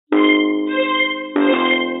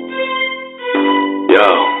Yo,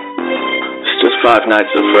 it's just 5 nights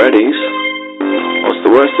at Freddy's. What's the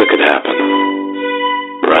worst that could happen?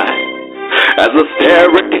 Right. As I stare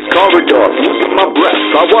at these corridors, losing my breath,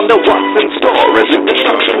 I wonder what's in store. Is it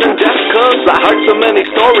destruction and death? Cause I heard so many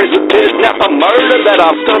stories of kidnap and murder that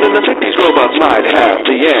I'm starting to think these robots might have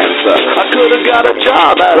the answer. I could've got a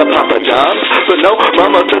job at a Papa John's, but no,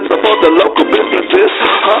 mama said support the local businesses.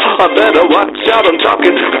 I better watch out, I'm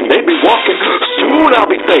talking, maybe walking. Soon I'll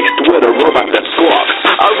be faced with a robot that squawks.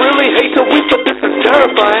 I really hate to weep, but this is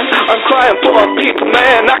terrifying. I'm crying for a beat,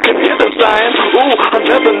 man, I can hear them sighing. Ooh, I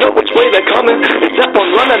never know which way they're coming. It's up on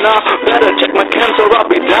running off. Better check my cancer, I'll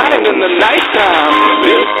be dying in the nighttime.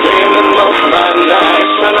 Been spending most of my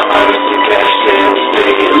nights trying to earn some cash and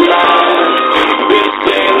stay alive. Been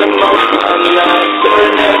spending most of my nights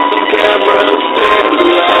staring at some cameras, staying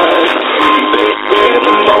alive. Been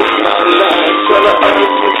spending most of my nights trying to earn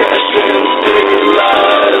some cash and stay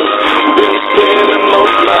alive. Been spending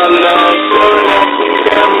most of my nights staring at some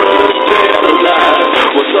cameras, staying alive.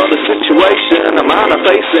 What's all the situation I'm on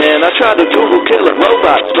facing? I tried to Google killing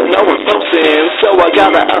robots, but no one's posting. So I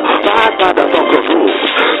gotta abide by the local rules.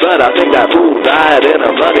 But I think that fool died in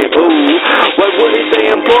a bloody pool. Why would he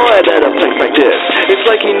stay employed at a place like this? It's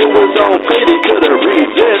like he knew his own fate, he couldn't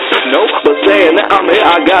resist. No, but saying that I'm here,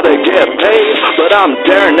 I gotta get paid. But I'm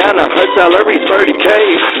daring and her salary's 30K.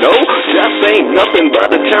 No, death ain't nothing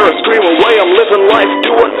but a terror scream away. I'm living life,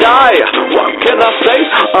 do or die. What can I say?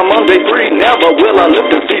 I'm on day 3, never will I live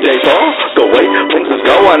to see day 4. The way things is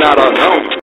going, I don't know.